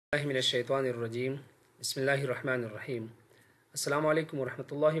Bismillahirrahmanirrahim. Bismillahirrahmanirrahim. Assalamu alaikum wa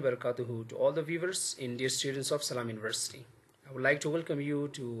rahmatullahi wa barakatuhu to all the viewers and dear students of Salam University. I would like to welcome you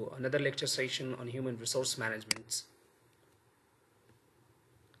to another lecture session on human resource management.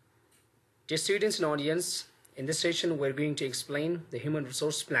 Dear students and audience, in this session we're going to explain the human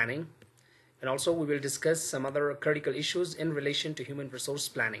resource planning, and also we will discuss some other critical issues in relation to human resource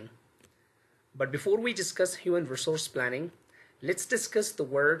planning. But before we discuss human resource planning, let's discuss the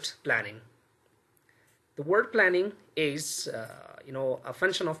word planning. The word planning is, a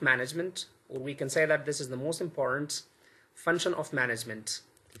function of management, or we can say that this is the most important function of management,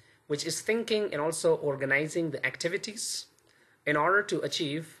 which is thinking and also organizing the activities in order to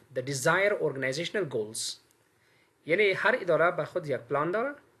achieve the desired organizational goals. یعنی هر اداره بر خود یک پلان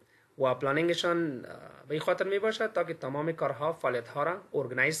داره و پلانینگشان به این خاطر می باشه تا که تمام کارها فعالیت‌ها را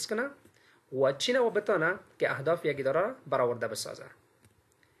ارگنایز کنه و چی و بتونه که اهداف یک اداره را برآورده بسازه.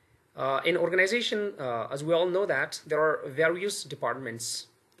 In organization, as we all know that there are various departments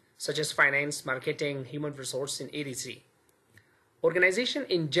such as finance, marketing, human resource, and etc. Organization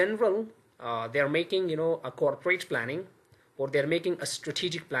in general, they are making a corporate planning, or they are making a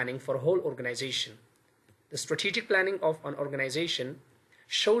strategic planning for a whole organization. The strategic planning of an organization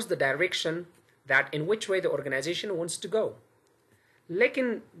shows the direction that in which way the organization wants to go.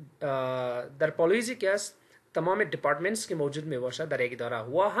 लेकिन در policy के तमाम departments के मौजूद में बाशा در एक इदारा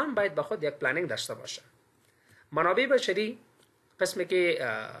हुआ हम باید بخود یک planning داشته باشه. منابع بشری قسمی که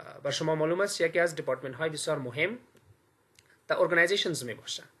بر شما معلوم است یکی از دیپارتمنت های بسیار مهم در ارگانایزیشنز می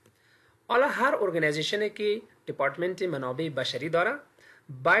باشه. حالا هر ارگانایزیشنی که دیپارتمنت منابع بشری داره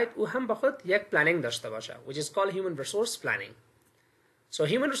باید او هم بخود یک پلانینگ داشته باشه, which is called human resource planning. So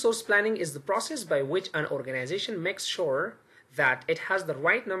human resource planning is the process by which an organization makes sure that it has the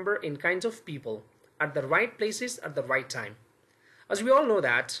right number in kinds of people at the right places at the right time. As we all know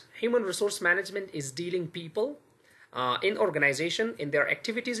that human resource management is dealing people in organization, in their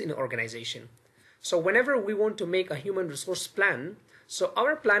activities in organization. So whenever we want to make a human resource plan, so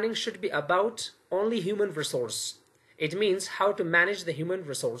our planning should be about only human resource. It means how to manage the human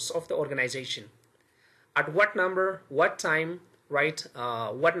resource of the organization. At what number, what time, right?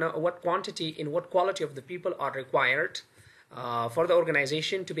 What quantity, in what quality of the people are required for the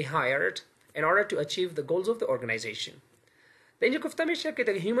organization to be hired in order to achieve the goals of the organization. در اینجا گفته میشه که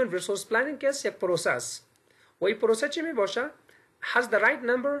human resource planning که است یک پروسس و این پروسه چی می باشه؟ has the right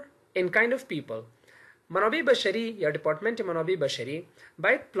number in kind of people. منابع بشری یا دیپارتمنت منابع بشری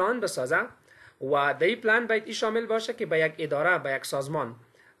باید پلان بسازه و در این پلان باید این شامل باشه که به یک اداره، به یک سازمان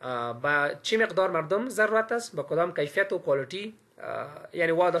با چی مقدار مردم ضرورت است، با کدام کیفیت و کوالیتی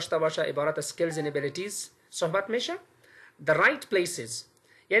یعنی وا داشته باشه، عبارت از skills and abilities صحبت میشه. The right places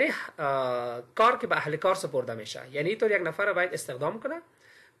یعنی کار که به اهل کار سپرده میشه، یعنی اینطور یک نفر باید استخدام کنه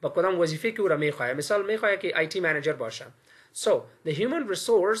با کدام وظیفه که او را میخواه. مثال میخواه که IT manager باشه. So the human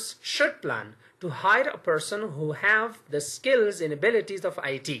resource should plan to hire a person who have the skills and abilities of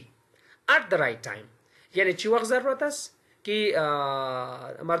IT at the right time. یعنی چی وقت ضرورت است که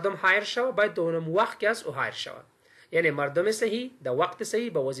مردم هایر شود، باید دونم وقت که است او هایر شود. یعنی مردم صحیح، در وقت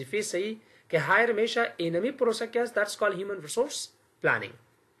صحیح، با وظیفه صحیح که هایر میشه. اینمی پروسه که است that's called human resource planning.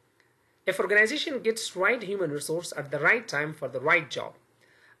 If organization gets right human resource at the right time for the right job,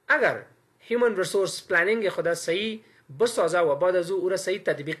 اگر human resource planning خدا صحیح بسازه و بعد از او را صحیح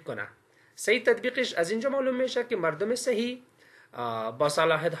تطبیق کنه. صحیح تطبیقش از اینجا معلوم میشه که مردم صحیح با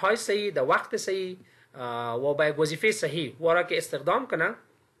صلاحیت های صحیح در وقت صحیح و با وظیفه صحیح و را که استخدام کنه,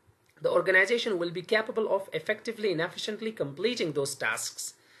 the organization will be capable of effectively and efficiently completing those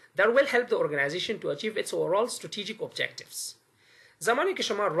tasks that will help the organization to achieve its overall strategic objectives. زمانی که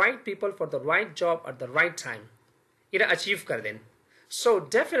شما right people for the right job at the right time ایره achieve کردین, so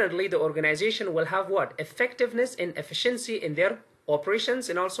definitely the organization will have what? Effectiveness and efficiency in their operations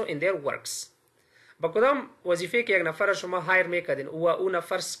and also in their works. با کدام وظیفه که یک نفر شما هایر میکردین و اون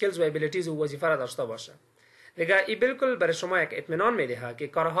نفر skills و abilities و وظیفه را داشته باشه, دیگه این بالکل برای شما یک اطمینان میده که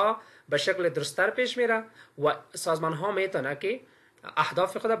کارها به شکل درست‌تر پیش میره و سازمان ها میتونه که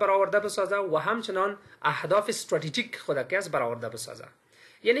اهداف خود برآورده بسازه و همچنان اهداف استراتژیک خود که از برآورده بسازه.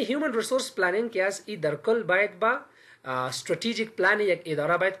 یعنی human resource planning که از این در کل باید با strategic plan یک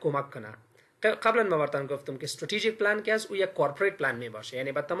اداره باید کمک کنه. قبلا ما براتون گفتم که strategic plan که از او یک corporate plan می باشه,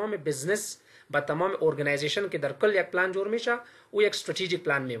 یعنی با تمام بزنس با تمام ارگانایزیشن که در کل یک پلان جور میشه او یک strategic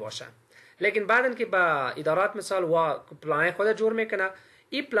plan می باشه. لیکن بعدن که با ادارات مثال و پلان خود جور میکنه,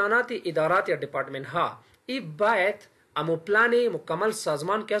 این پلانات ادارات یا دیپارتمنت ها این باید امو پلان مکمل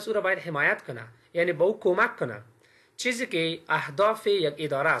سازمان که از او را باید حمایت کنه, یعنی با او کمک کنه. چیزی که اهداف یک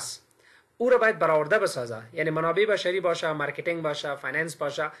اداره است او را باید برآورده بسازه. یعنی منابع بشری باشه، مارکتینگ باشه، فایننس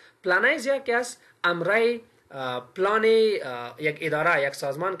باشه. پلانایزر که است امرای پلان یک اداره، یک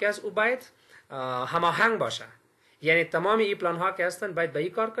سازمان که است او باید هماهنگ باشه. یعنی تمام این پلان ها که هستن باید به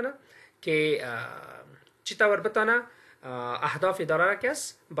این کار کنه که چطور بتانه اهداف اداره را که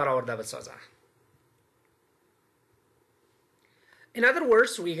است برآورده بسازه. In other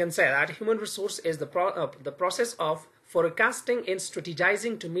words, we can say that human resource is the process of forecasting and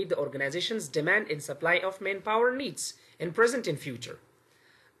strategizing to meet the organization's demand and supply of manpower needs in present and future.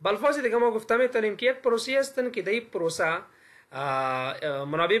 بالفاظ دیگه ما گفته میتونیم که یک پروسه هستن که در این پروسه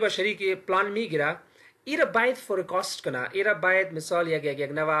منابع بشری که پلان میگیره ایره باید فورکاست کنه، ایره باید مثال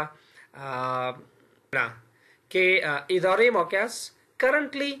یک نوع که اداره ما که است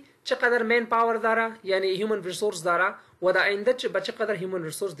کرنتلی چقدر مین پاور داره، یعنی هیومن ریسورس داره و در آینده به چقدر هیومن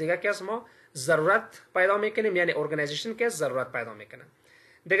ریسورس دیگه که است ما ضرورت پیدا میکنیم، یعنی ارگانیزیشن که ضرورت پیدا میکنه.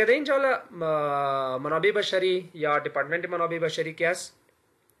 دیگه در اینجا منابع بشری یا دیپارتمنت منابع بشری که است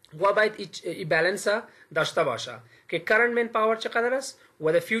و باید ای بالانس داشته باشه که کرنت مین پاور چقدر است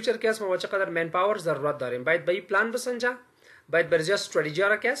و در فیوچر که است ما چقدر مین پاور ضرورت داریم. باید به این پلان بسنجه، باید برجا استراتژی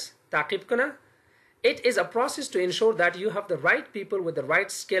را که است تعقیب کنه. It is a process to ensure that you have the right people with the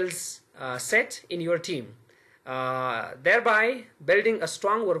right skills set in your team, thereby building a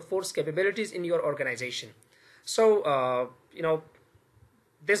strong workforce capabilities in your organization. So,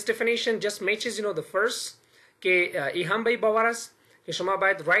 this definition just matches, the first, که هم به باور است که شما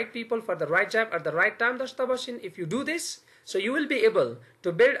باید right people for the right job at the right time داشته باشین. If you do this, so you will be able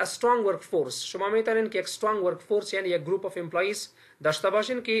to build a strong workforce. شما میتونین که یک strong workforce یعنی یک group of employees داشته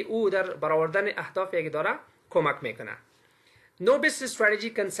باشین که او در برآوردن اهداف یک اداره کمک میکنه. No business strategy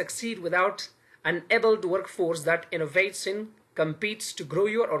can succeed without an able workforce that innovates and competes to grow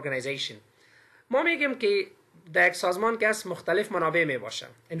your organization. ما میگیم که در یک سازمان که از مختلف منابع می باشه.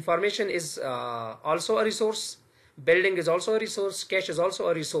 Information is also a resource, building is also a resource, cash is also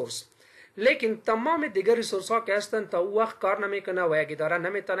a resource. لیکن تمام دیگر ریسورس ها که هستن تا او وقت کار نمیکنه و یک اداره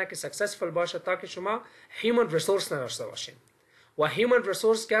نمیتونه که سکسسفل باشه تا که شما هیومن ریسورس نداشته باشین. و هیومن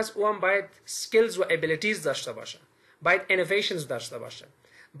ریسورس که است او هم باید سکیلز و ابیلیتیز داشته باشه، باید انوویشنز داشته باشه،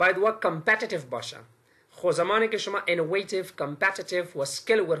 باید و کمپتیتیو باشه. خب زمانی که شما انوویتیو، کمپتیتیو و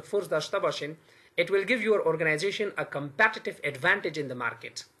سکیل ورک فورس داشته باشین it will give your organization a competitive advantage in the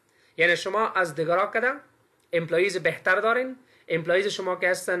market. یعنی شما از دیگرها کده امپلویز بهتر دارین، امپلویز شما که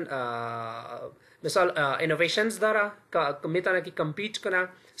هستن مثال انوویشنز داره که میتونه که کمپیت کنه،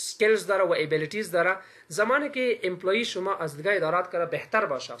 سکیلز داره و ابیلیتیز داره. زمانی که امپلوی شما از دیگه ادارات کده بهتر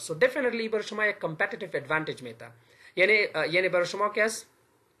باشه so definitely برای شما یک competitive advantage میده. یعنی برای شما که است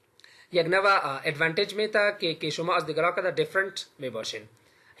یک نوع advantage میده که شما از دیگرها کده different می باشین.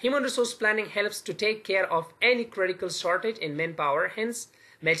 Human resource planning helps to take care of any critical shortage in manpower, hence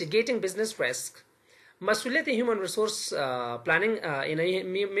mitigating business risk. مسئولیت هیومن ریسورس پلانینگ این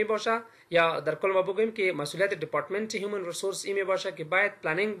می باشه یا در کل ما بگویم که مسئولیت دیپارتمنت هیومن ریسورس این می باشه که باید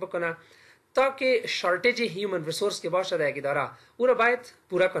پلانینگ بکنه تا که شارتیج هیومن ریسورس که باشه در یک اداره او را باید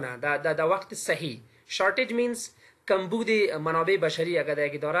پورا کنه در وقت صحیح. شارتیج means کمبود منابع بشری اگر در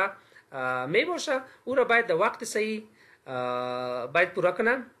یک اداره می باشه او را باید در وقت صحیح باید پورا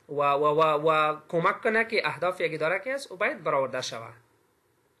کنه و کمک کنه که اهداف یک اداره که است او باید برآورده شود.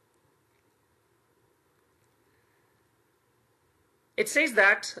 It says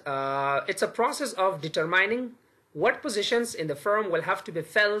that it's a process of determining what positions in the firm will have to be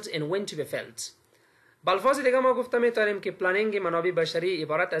filled and when to be filled. بالفاظ دیگه ما گفته میتونیم که پلانینگ منابع بشری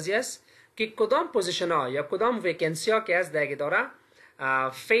عبارت از است که کدام پوزیشن ها یا کدام ویکنسی ها که از در اداره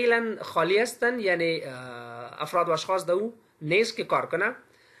فعلا خالی هستن، یعنی افراد و اشخاص دو نیست که کار کنه.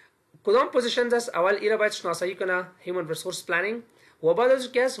 کدام پوزیشنز است اول ایره باید شناسایی کنه هیومن ریسورس پلانینگ و بعد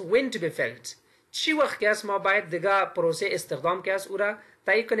از که است when to be filled. چی وقت که است ما باید دیگه پروسه استخدام که است او را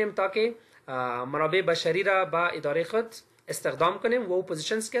تعیین کنیم تا که منابع بشری را با اداره خود استخدام کنیم و او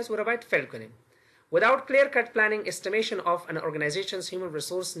پوزیشنز که است او را باید فیل کنیم. Without clear-cut planning, estimation of an organization's human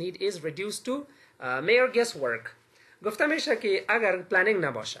resource need is reduced to mere guesswork. گفته میشه که اگر پلانینگ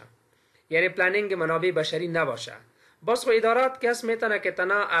نباشه، یعنی پلانینگ منابع بشری نباشه، باز خو ادارات که است میتونه که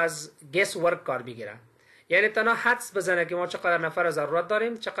تنها از گس ورک کار بگیره، یعنی تنها حدس بزنه که ما چقدر نفر ضرورت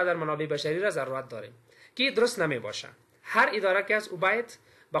داریم، چقدر منابع بشری را ضرورت داریم، که درست نمی باشه. هر اداره که است او باید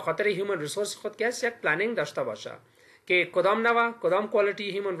به خاطر هیومن ریسورس خود که است یک پلانینگ داشته باشه که کدام نوع، کدام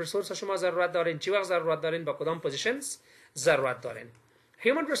کوالیتی هیومن ریسورس شما ضرورت دارین، چی وقت ضرورت دارین، با کدام پوزیشنز ضرورت دارین.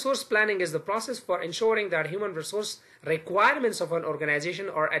 Human resource planning is the process for ensuring that human resource requirements of an organization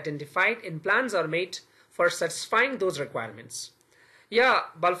are identified and plans are made for satisfying those requirements. یا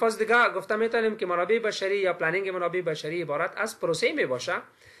بالفاظ دیگه گفته میتونیم که منابع بشری یا پلانینگ منابع بشری عبارت از پروسه می باشه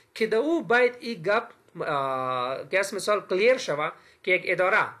که در او باید این گپ که از مثال کلیر شوه که یک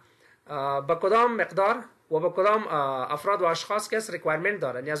اداره با کدام مقدار و با کدام افراد و اشخاص که ریکوایرمنت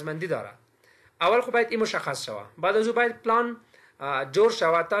داره، نیازمندی داره. اول خب باید این مشخص شوه، بعد از او باید پلان جور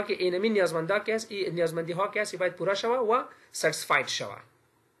شوه تا که اینمی نیازمندی ها که باید پورا شوه و ساتیسفاید شوه.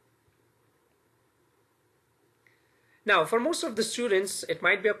 Now, for most of the students, it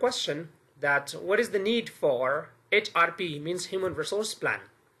might be a question that what is the need for HRP, means Human Resource Plan.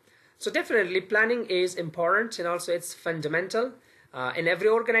 So definitely planning is important and also it's fundamental in every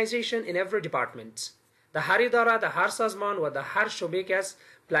organization, in every department. The har idara, the har sazman و the har shobe ke as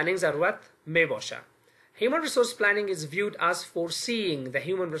planning ضرورت می باشه. Human resource planning is viewed as foreseeing the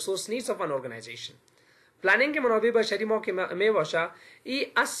human resource needs of an organization. پلانینگ منابع بشری ما که می باشه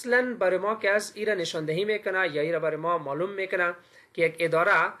ای اصلا برای ما که از ایرا نشاندهی میکنه یا ایرا برای ما معلوم میکنه که یک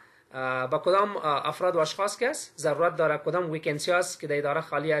اداره با کدام افراد و اشخاص که است ضرورت داره، کدام ویکنسی است که در اداره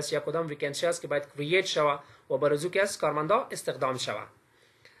خالی است یا کدام ویکنسی است که باید کرییت شوه و برای که است کارمندا استخدام شوه.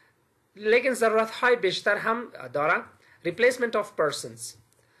 لیکن ضرورت های بیشتر هم داره. replacement of persons.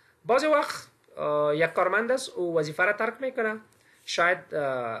 بعضی وقت یک کارمند است او وظیفه را ترک میکنه، شاید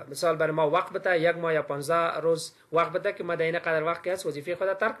مثال برای ما وقت بده، یک ماه یا 15 روز وقت بده که ما در این قدر وقت که است وظیفه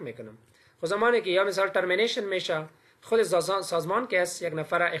خود ترک میکنم. خب زمانی که یا مثال ترمینیشن میشه، خود سازمان که است یک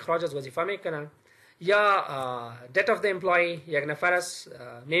نفر اخراج از وظیفه میکنه، یا death of the employee یک نفر است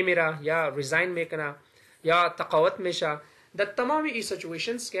میمیره یا ریزاین میکنه یا تقاعد میشه. در تمام این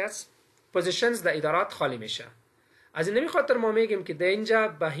سیچویشنز که است پوزیشنز در ادارات خالی میشه. از این خاطر ما میگیم که در اینجا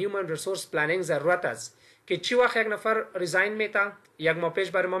به هیومن ریسورس پلانینگ ضرورت است که چی وقت یک نفر ریزاین میته، یک ماه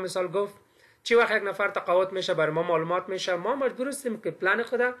پیش برای ما مثال گفت، چی وقت یک نفر تقاعد میشه برای ما معلومات میشه، ما مجبور هستیم که پلان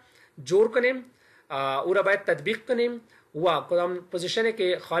خود جور کنیم، او را باید تطبیق کنیم و کدام پوزیشنی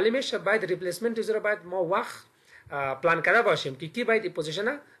که خالی میشه باید ریپلیسمنت از را باید ما وقت پلان کرده باشیم که کی باید این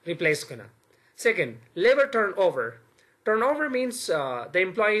پوزیشن ریپلیس کنه. Second, labor turnover. Turnover means the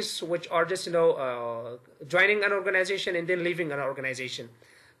employees which are just joining an organization and then leaving an organization.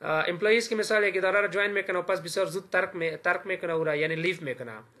 امپلاییز که مثال یک اداره را جوین میکنه و پس بسیار زود ترک میکنه او را، یعنی لیو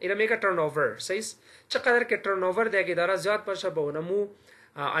میکنه، اینا میگه ترن اوور. صحیح؟ چقدر که ترن اوور در یک اداره زیاد باشه به اونمو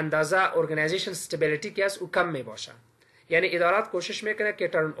اندازه ارگانایزیشن استابیلیتی که است او کم می باشه. یعنی ادارات کوشش میکنه که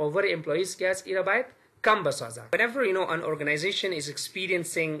ترن اوور امپلاییز که است اینا باید کم بسازه. Whenever an organization is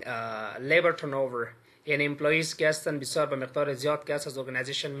experiencing labor turnover، یعنی امپلاییز که هستن بسیار به مقدار زیاد که است از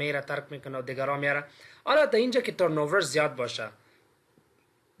ارگانایزیشن میره ترک میکنه و دیگران میاره، حالا در اینجا که ترن اوور زیاد باشه،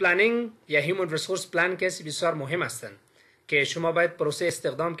 پلانینگ یا هیومن ریسورس پلان کسی بسیار مهم هستند که شما باید پروسه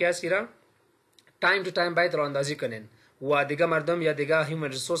استخدام کسی را تایم تو تایم باید راندازی کنین و دیگه مردم یا دیگه هیومن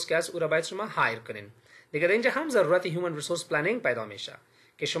ریسورس کسی او را باید شما هایر کنین. دیگه اینجا هم ضرورت هیومن ریسورس پلانینگ پیدا میشه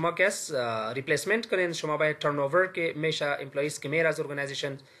که شما کس ریپلیسمنت کنین، شما باید ترن اوور که میشه امپلاییز که میره از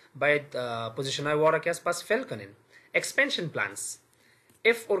ارگانایزیشن باید پوزیشن های وارا کس پس فیل کنین. expansion plans.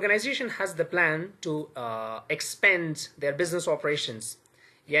 If organization has the plan to expand their business operations،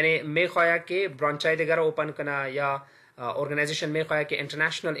 یعنی میخواد که برانچای دیگر رو اوپن کنه یا organization میخواد که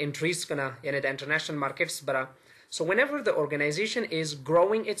international entries کنه، یعنی the international markets برا. So whenever the organization is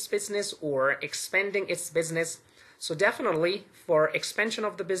growing its business or expanding its business, so definitely for expansion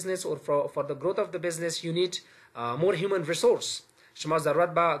of the business or for the growth of the business you need more human resource. شما ضرورت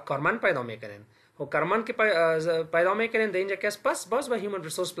با کارمند پیدا میکنین و کارمند که پیدا میکنین در اینجا کس پس باز با human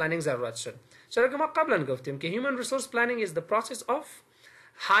resource planning ضرورت شد. چرا که ما قبلا گفتیم که human resource planning is the process of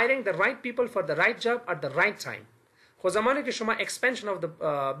hiring the right people for the right job at the right time. خب زمانی که شما expansion of the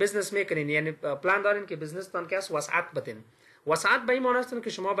business میکنین، یعنی پلان دارین که بزنس تان کس وسعت بدین، وسعت به این معنی است که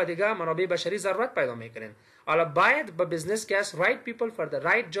شما به دیگه منابع بشری ضرورت پیدا میکنین، حالا باید به بزنس کس right people for the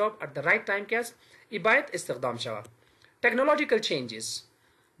right job at the right time کس ای باید استخدام شود. Technological changes.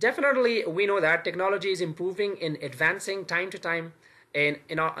 Definitely we know that technology is improving and advancing time to time. And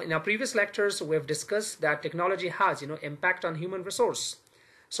in our previous lectures we have discussed that technology has impact on human resource.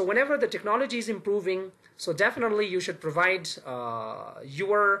 So whenever the technology is improving, so definitely you should provide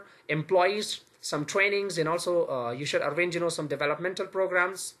your employees some trainings, and also you should arrange some developmental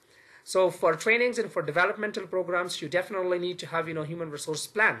programs. So for trainings and for developmental programs you definitely need to have human resource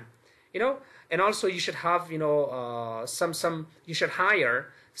plan, and also you should have you should hire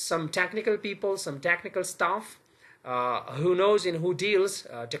some technical people, some technical staff who knows and who deals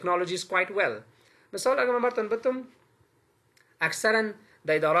technologies quite well. مثال اگر من براتون بگم اکثرا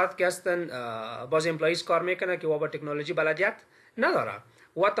در ادارات که هستن باز امپلاییز کار میکنه که با تکنولوژی بلدیت نداره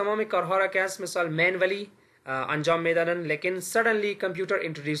و تمام کارها را که هست مثال مینولی انجام میدن، لیکن سدنلی کامپیوتر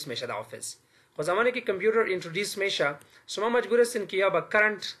انترودیوس میشه در آفیس خب زمانی که کامپیوتر اینترودیوس میشه شما مجبور هستین که یا با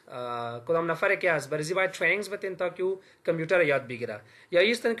کرنت کدام نفر که از برزی باید ترینینگز بتین تا که کامپیوتر یاد بگیره یا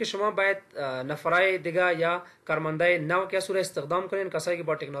ایستن که شما باید نفرای دیگه یا کارمندای نو که سور استخدام کنین کسایی که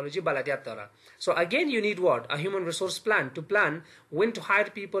با تکنولوژی بلدیت داره. So again you need what? A human resource plan to plan when to hire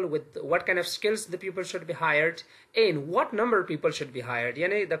people, with what kind of skills the people should be hired and what number people should be hired.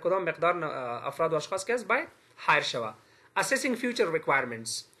 یعنی در کدام مقدار افراد و اشخاص که باید هایر شوه. Assessing future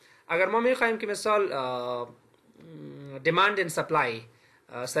requirements. اگر ما میخوایم که مثال demand and supply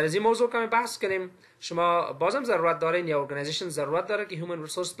سر از این موضوع که بحث کنیم شما بازم ضرورت دارین یا ارگانیزیشن ضرورت داره که human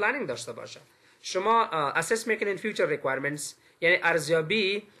resource planning داشته باشه. شما assess میکنین future requirements یعنی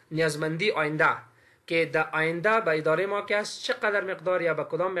ارزیابی نیازمندی آینده که در آینده به اداره ما که است چقدر مقدار یا به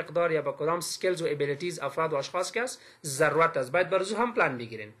کدام مقدار یا به کدام سکیلز و ابیلیتیز افراد و اشخاص که است ضرورت است باید برزو هم پلان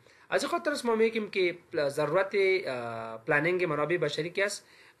بگیرین. از این خاطر ما میگیم که ضرورت پلانینگ منابع بشری که است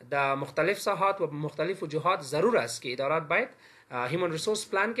در مختلف ساحات و مختلف وجوهات ضرور است که ادارات باید human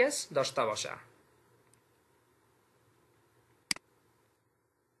resource plan که است داشته باشه.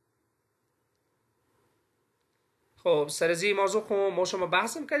 خب سر از این موضوع ما شما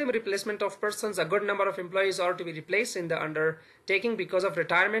بحث کردیم replacement of persons. A good number of employees are to be replaced in the undertaking because of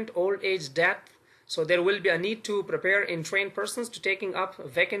retirement, old age, death. So there will be a need to prepare and train persons to taking up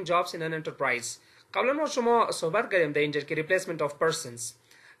vacant jobs in an enterprise. قبلا ما شما صحبت کردیم در اینجا که replacement of persons.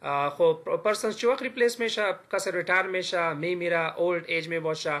 خب persons چه وقت replace میشه؟ کسی ریتایر میشه، میمیره، old age می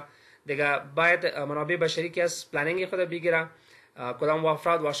باشه، دیگه باید منابع بشری که از پلانینگ خود بگیره. کدام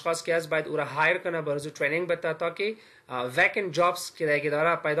افراد و اشخاص که از باید او را هایر کنه برای ترینینگ بده تا که vacant jobs که دیگه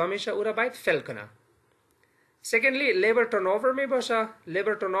داره پیدا میشه او را باید فیل کنه. Secondly, labor turnover may basha.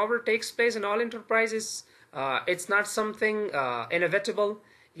 Labor turnover takes place in all enterprises. It's not something inevitable.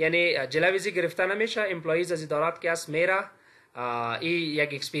 یعنی جلاویزی گرفته نمیشه. Employees از ادارات که است میره. این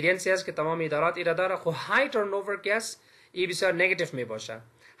یک اکسپیرینس است که تمام ادارات ایرا داره. خو high turnover که است این بسیار نگاتیو می باشه.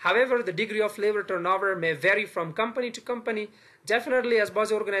 However, the degree of labor turnover may vary from company to company. Definitely از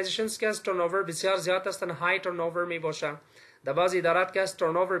بعضی organizations که است turnover بسیار زیاد است و high turnover می باشه. در بعضی ادارات که است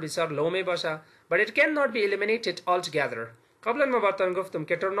turnover بسیار low می باشه. But it cannot be eliminated altogether. قبلا ما براتون گفتم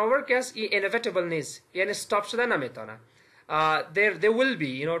که turnover که است این inevitable نیست. یعنی stop شده نمیتونه. There will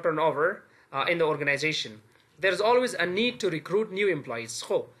be turnover in the organization. There's always a need to recruit new employees.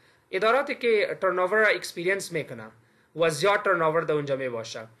 خب اداراتی که turnover experience میکنه و زیاد turnover در اونجا می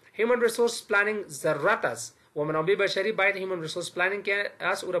باشه. Human resource planning ضرورت است و منابع بشری باید human resource planning که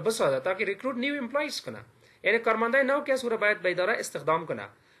از او را بسازه تا که recruit new employees کنه. یعنی کارمندای نو که از او را باید به اداره استخدام کنه.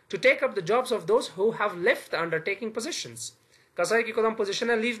 To take up the jobs of those who have left the undertaking positions. کسایی که کدام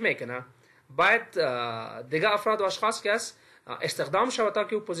پوزیشن لیو میکنه باید دیگه افراد و اشخاص که از استخدام شود تا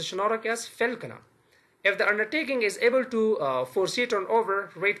که او پوزیشن ها را که از فیل کنه. If the undertaking is able to foresee turnover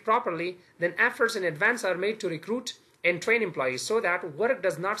rate properly, then efforts in advance are made to recruit and train employees so that work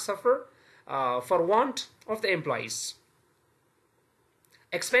does not suffer for want of the employees.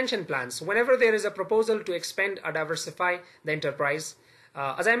 Expansion plans. Whenever there is a proposal to expand or diversify the enterprise,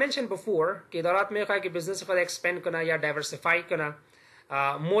 as I mentioned before, कि इदारात में कि business को expand करना या diversify करना,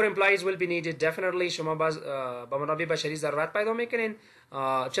 more employees will be needed. Definitely شما بمنابع بشری ضرورت پیدا میکنین.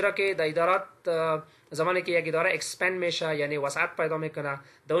 چرا که در ادارات زمانی که یک اداره expand میشه یعنی وسعت پیدا میکنه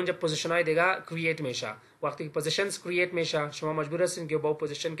در اونجا پوزیشن های دیگه create میشه. وقتی که پوزیشنز create میشه شما مجبور هستین که با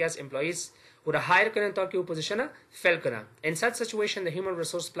پوزیشن که از employees او را هایر کنین تا که او پوزیشن فیل کنه. In such situation the human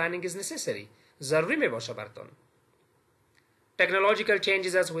resource planning is necessary. ضروری می باشه براتون. Technological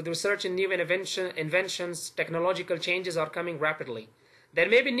changes. As with research in new inventions, technological changes are coming rapidly. There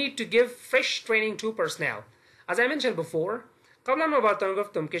may be need to give fresh training to personnel. As I mentioned before, قبلا ما براتون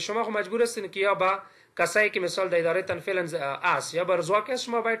گفتم که شما خو مجبور هستین که یا با کسایی که مثال در اداره تنفیذ است یا با رزواک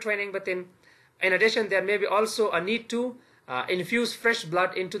شما باید training بتین. In addition, there may be also a need to infuse fresh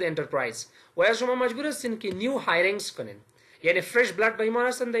blood into the enterprise. و یا شما مجبور هستین که new hirings کنین. یعنی fresh blood به ایمان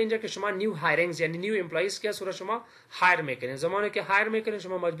هستن در اینجا که شما new hirings یعنی new employees که از شما hire میکنین. زمانی که hire میکنین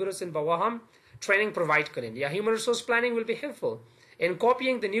شما مجبور هستین با هم training provide کنین. یا human resource planning will be helpful in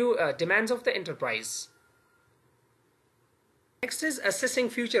copying the new demands of the enterprise. Next is assessing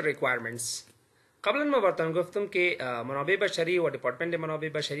future requirements. قبلا ما براتون گفتم که منابع بشری و دیپارتمنت منابع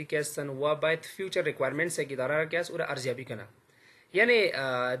بشری که هستن و باید future requirements یک اداره را که است او را ارزیابی کنه. یعنی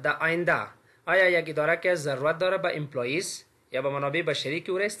در آینده آیا یک اداره که ضرورت داره به employees یا به منابع بشری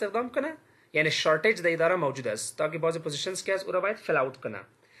که او را استخدام کنه؟ یعنی شارتیج در اداره موجود است تا که بعضی پوزیشنز که است او را باید فیل اوت کنه.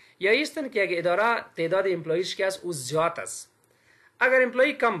 یا ایستن که یک اداره تعداد employees که است او زیاد است. اگر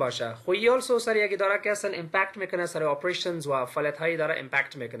امپلوی کم باشه خو also سر یک اداره که اصلا امپکت میکنه سر اپریشنز و فعالیت های اداره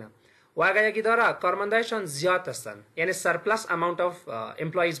امپکت میکنه. و اگر یک اداره کارمندایشان زیاد هستن یعنی surplus amount of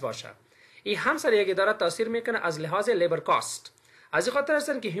employees باشه ای هم سر یک اداره تاثیر میکنه از لحاظ لیبر کاست. از این خاطر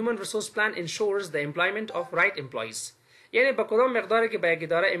هستن که هیومن ریسورس پلان ensures the employment of right employees. یعنی با کدام مقداری که به یک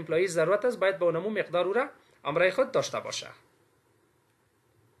اداره امپلوی ضرورت است باید به اونمو مقدار او را امرای خود داشته باشه.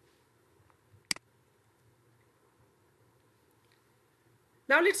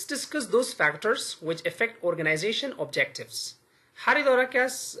 Now let's discuss those factors which affect organization objectives. هر اداره که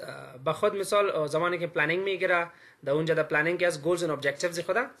از به خود مثال زمانی که پلانینگ میگیره در اونجا در پلانینگ که از گولز و objectives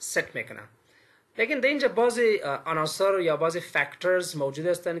خود ست میکنه. لیکن در اینجا بعضی عناصر یا بعضی فاکتورز موجود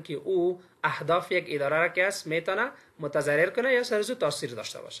هستند که او اهداف یک اداره را که است میتونه متضرر کنه یا سرزو تاثیر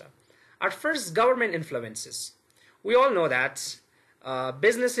داشته باشه. At first, government influences. We all know that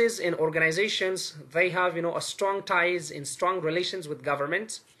businesses and organizations, they have a strong ties and strong relations with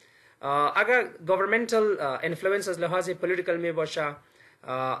government. اگر governmental influences لحاظ political می باشه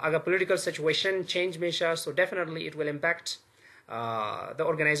اگر political situation change میشه so definitely it will impact the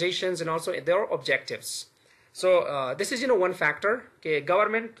organizations and also their objectives. So this is one factor که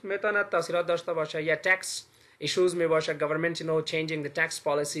government میتونه تاثیرات داشته باشه یا tax issues می باشه government changing the tax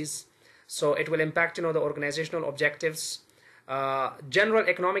policies so it will impact the organizational objectives. General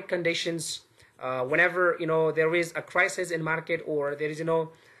economic conditions whenever there is a crisis in market or there is a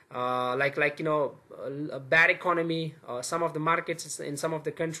bad economy some of the markets in some of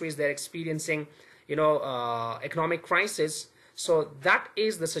the countries they're experiencing economic crisis. So that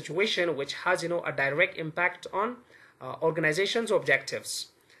is the situation which has a direct impact on organizations' objectives.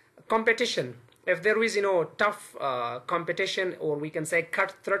 Competition. If there is tough competition or we can say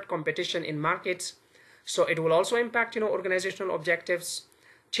cutthroat competition in markets, so it will also impact organizational objectives.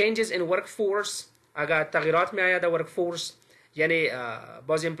 Changes in workforce. اگر تغییرات می آید در workforce یعنی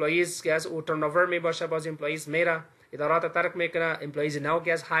بعضی employees که از او turnover می باشه بعضی employees میره ادارات ترک میکنه employees نو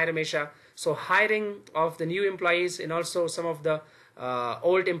که از hire میشه. So hiring of the new employees and also some of the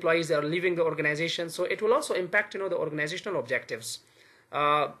old employees that are leaving the organization. So it will also impact the organizational objectives.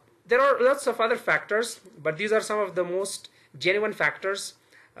 There are lots of other factors, but these are some of the most genuine factors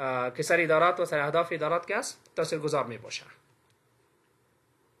که سر ادارات و سر اهداف ادارات که است تاثیرگذار می باشه.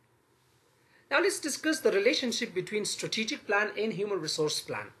 Now let's discuss the relationship between strategic plan and human resource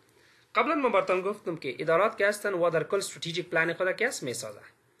plan. قبلا ما براتون گفتم که ادارات که هستن و در کل strategic plan خود که است می سازه.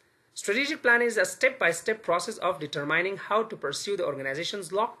 Strategic plan is a step-by-step process of determining how to pursue the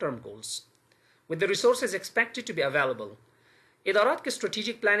organization's long-term goals with the resources expected to be available. ادارات که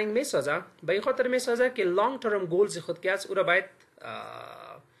strategic planning می سازه به این خاطر می سازه که long-term goals خود که است او را باید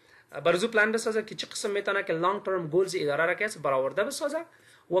برزو پلان بسازه که چه قسم میتونه که long-term goals اداره را که است برآورده بسازه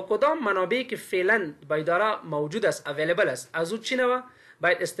و کدام منابعی که فعلا به اداره موجود است available است از او چی نوه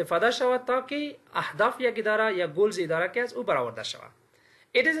باید استفاده شود تا که اهداف یک اداره یا goals اداره که است او برآورده شود.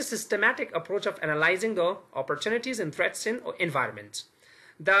 It is a systematic approach of analyzing the opportunities and threats in environment.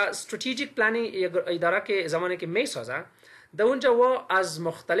 The strategic planning اداره که زمانی که می سازه در اونجا و از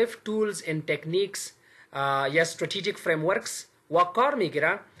مختلف tools and techniques یا strategic frameworks و کار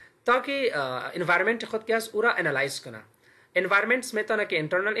میگیره تا که environment خود که است او را analyze کنه. environments میتونه که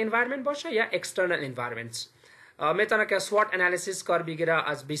internal environment باشه یا external environments. میتونه که SWOT analysis کار بگیره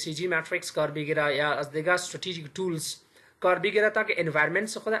از BCG matrix کار بگیره یا از دیگه strategic tools کار بگیره تا که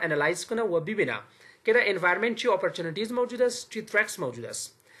environments خود analyze کنه و ببینه که در environment چی opportunities موجود است چی threats موجود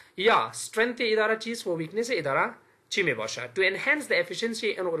است یا strength اداره چیست و weakness اداره چی می باشه to enhance the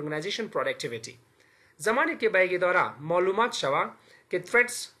efficiency and organization productivity. زمانی که به یک اداره معلومات شوه که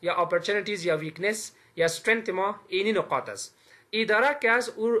threats یا opportunities یا weakness یا strength ما اینی نقاط است اداره که از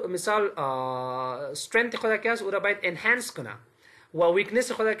او مثال strength خود که از او را باید enhance کنه و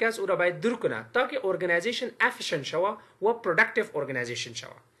weakness خود که از او را باید دور کنه تا که organization efficient شوه و productive organization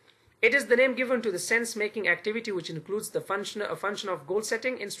شوه. It is the name given to the sense-making activity which includes the function of goal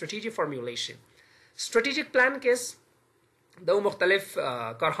setting and strategy formulation. Strategic plan که دو مختلف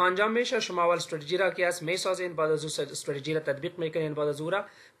کارها انجام میشه شما اول استراتژی را که است میسازین بعد از اون استراتژی را تطبیق میکنین بعد از اون را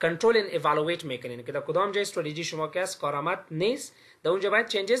کنترل اند ایوالویت میکنین که در کدام جای استراتژی شما که است کارآمد نیست در اونجا باید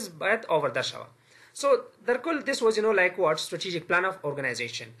چینجز باید آورده شود. So در کل this was like what strategic plan of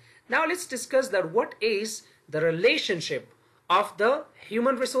organization. Now let's discuss that what is the relationship of the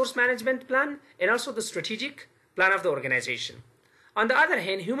human resource management plan and also the strategic plan of the organization. On the other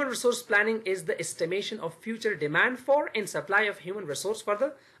hand, human resource planning is the estimation of future demand for and supply of human resource for the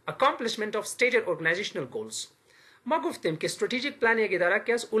accomplishment of stated organizational goals. ما گفتیم که strategic plan یک اداره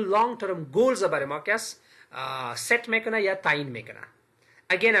که است اون long term goals برای ما که است set میکنه یا تعیین میکنه.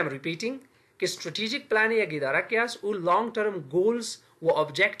 Again I'm repeating که strategic plan یک اداره که است اون long term goals و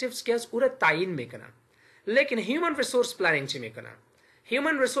objectives که است اون تعیین میکنه. لیکن human resource planning چی میکنه؟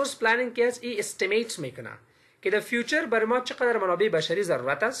 human resource planning که است ای estimates میکنه که در فیوچر برای ما چقدر منابع بشری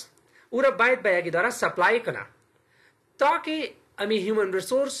ضرورت است او را باید به یک اداره سپلای کنه تاکه امی هیومن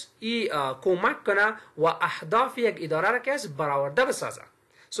ریسورس ای کمک کنه و اهداف یک اداره را که است برآورده بسازه.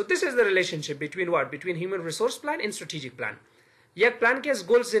 So this is the relationship between what? Between human resource plan and strategic plan. یک پلان که از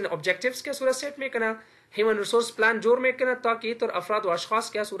goals and objectives که سورا سیٹ میکنه human resource plan جور میکنه تاکه طور افراد و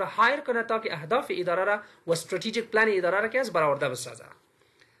اشخاص که سورا هایر کنه تاکه اهداف اداره را و strategic plan اداره را که از برآورده بسازه.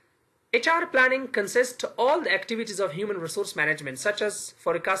 HR planning consists all the activities of human resource management such as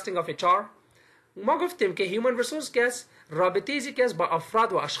forecasting of HR. ما گفتیم که human resource که است رابطه ایزی که است با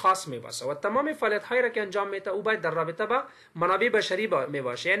افراد و اشخاص می باشه و تمام فعالیت هایی را که انجام میده او باید در رابطه با منابع بشری می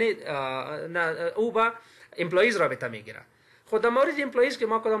باشه یعنی او با امپلویز رابطه میگیره. خود در مورد امپلویز که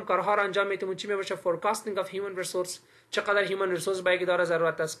ما کدام کارها را انجام میدیم چی می باشه forecasting of human resource چقدر human resource به یک اداره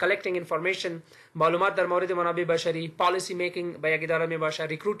ضرورت است collecting information معلومات در مورد منابع بشری policy making به یک اداره می باشه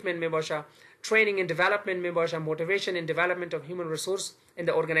recruitment می باشه training and development می باشه motivation and development of human resource in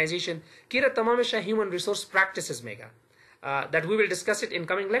the organization که تمامش human resource practices میگه that we will discuss it in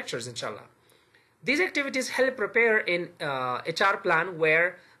coming lectures inshallah. These activities help prepare in HR plan where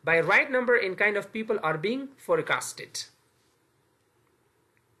by right number and kind of people are being forecasted.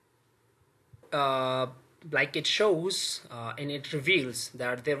 Like it shows and it reveals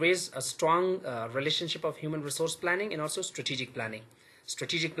that there is a strong relationship of human resource planning and also strategic planning.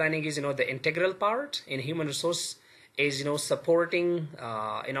 Strategic planning is the integral part, and human resource is supporting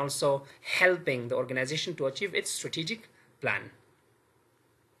and also helping the organization to achieve its strategic plan.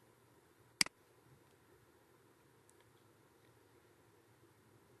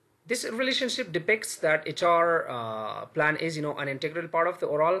 This relationship depicts that HR plan is an integral part of the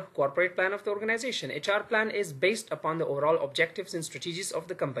overall corporate plan of the organization. HR plan is based upon the overall objectives and strategies of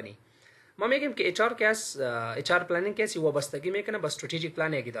the company. ما میگیم که HR planning کسی وابستگی میکنه با strategic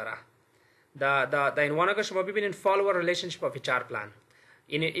plan یک اداره. در عنوان اگر شما ببینید follow a relationship of HR plan.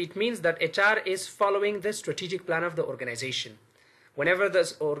 It means that HR is following the strategic plan of the organization. Whenever the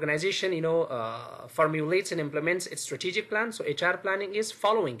organization formulates and implements its strategic plan, so HR planning is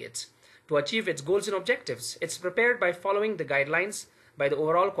following it to achieve its goals and objectives. It's prepared by following the guidelines by the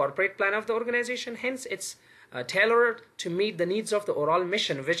overall corporate plan of the organization. Hence, it's tailored to meet the needs of the overall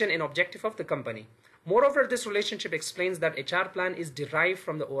mission, vision, and objective of the company. Moreover, this relationship explains that HR plan is derived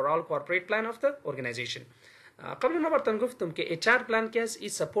from the overall corporate plan of the organization. قبل ما براتون گفتم که HR plan که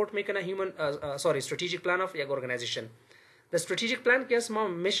is support میکنه strategic plan of یک organization. The strategic plan که ما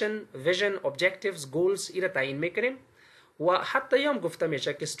mission, vision, objectives, goals ایره تعیین میکنیم و حتی یام گفته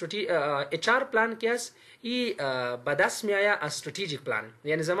میشه که HR plan که ای به دست میآید از strategic plan.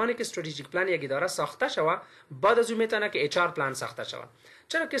 یعنی زمانی که strategic plan یک اداره ساخته شوه بعد از اون میتونه که HR plan ساخته شوه.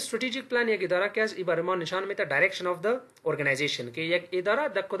 چرا که strategic plan یک اداره که ای برای ما نشان میده direction of the organization که یک اداره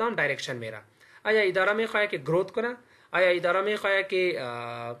در کدام direction میره. آیا اداره میخواد که growth کنه؟ آیا اداره میخواد که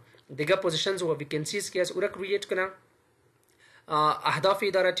دیگه positions و vacancies که او را create کنه؟ اهداف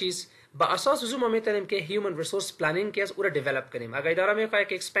اداره چیست؟ با اساس از ما میتونیم که هیومن ریسورس پلانینگ که او را دیولپ کنیم. اگر اداره میخواد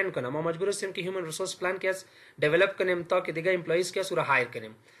که اکسپند کنه ما مجبور هستیم که هیومن ریسورس پلان که دیولپ کنیم تا که دیگه امپلویز که او را هایر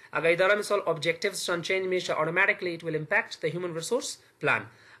کنیم. اگر اداره مثلا objectives چون چینج میشه automatically it will impact the human resource plan.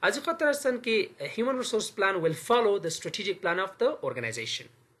 از این خاطر هستن که human resource plan will follow the strategic plan of the organization.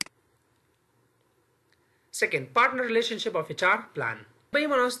 Second, partner relationship of HR plan. به این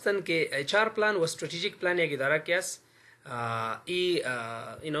معنی هستن که HR plan و strategic plan یک اداره که است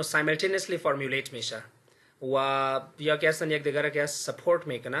simultaneously formulate میشه و یا که هستن یک دیگر که support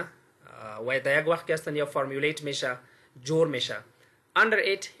میکنه و در یک وقت که هستن یا formulate میشه جور میشه. Under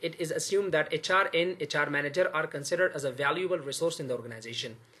it is assumed that HR and HR manager are considered as a valuable resource in the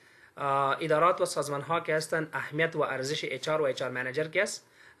organization. ادارات و سازمان ها که هستن اهمیت و ارزش HR و HR manager که است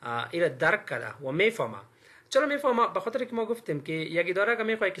ایره درک کرده و میفهمه. چرا میفهمه؟ به خاطر که ما گفتیم که یک اداره که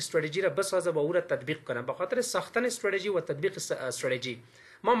میخواد که استراتژی را بسازه و او را تطبیق کنه به خاطر ساختن استراتژی و تطبیق استراتژی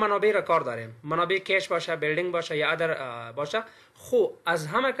ما منابع را کار داریم. منابع کش باشه، بیلدینگ باشه یا ادر باشه. خو از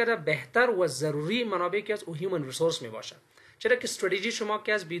همه کده بهتر و ضروری منابع که از او هیومن ریسورس می باشه. چرا که استراتژی شما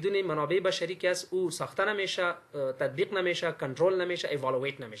که از بدون منابع بشری که از او ساخته نمیشه، تطبیق نمیشه، کنترل نمیشه،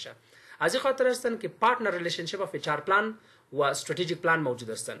 ایوالویت نمیشه. از این خاطر هستن که پارتنر ریلیشنشیپ اف HR پلان و استراتژیک پلان موجود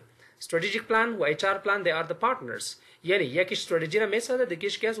هستن. Strategic plan و HR plan they are the partners. یعنی یک استراتژی را میسازه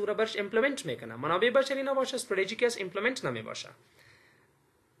دیگهش که از او را برش امپلمنت میکنه. منابع بشری نباشه استراتژی که از امپلمنت نمیباشه.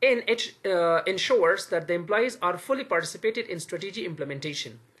 And it ensures that the employees are fully participated in strategy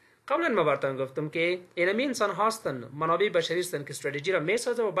implementation. قبلا ما براتون گفتم که اینمی انسان هستن منابع بشری هستن که استراتژی را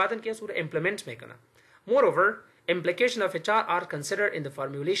میسازه و بعدن که از او را امپلمنت میکنه. Moreover, implication of HR are considered in the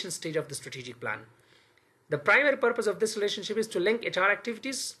formulation stage of the strategic plan. The primary purpose of this relationship is to link HR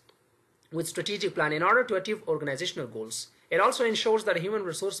activities with strategic plan in order to achieve organizational goals. It also ensures that human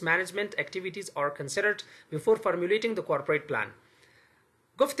resource management activities are considered before formulating the corporate plan.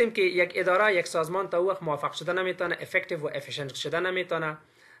 گفتیم که یک اداره یک سازمان تا وقت موفق شدن نمیتونه، افکتیو و افیشنت شدن نمیتونه،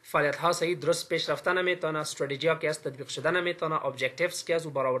 فعالیت ها صحیح درست پیش رفتن نمیتونه، استراتژی ها که از تطبیق شدن نمیتونه، ابجکتیوز که از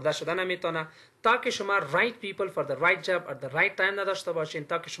او برآورده شدن نمیتونه، تا که شما right people for the right job at the right time نداشته باشین،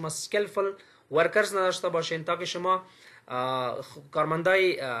 تا که شما skillful workers نداشته باشین، تا که شما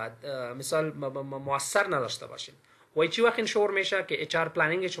کارمندای مثال موثر نداشته باشین. و چی وقت انشور میشه که HR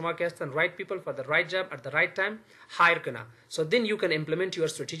planning شما که هستن right people for the right job at the right time hire کنه. So then you can implement your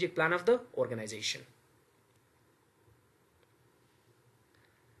strategic plan of the organization.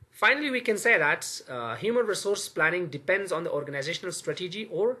 Finally, we can say that human resource planning depends on the organizational strategy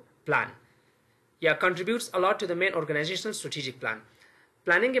or plan. Yeah, contributes a lot to the main organizational strategic plan.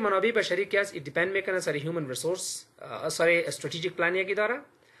 Planning منابع بشری که است it depend میکنه سر human resource strategic plan یک اداره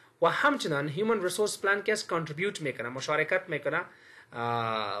و همچنان human resource plan که است contribute میکنه، مشارکت میکنه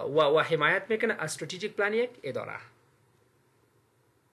و حمایت میکنه از strategic plan یک اداره.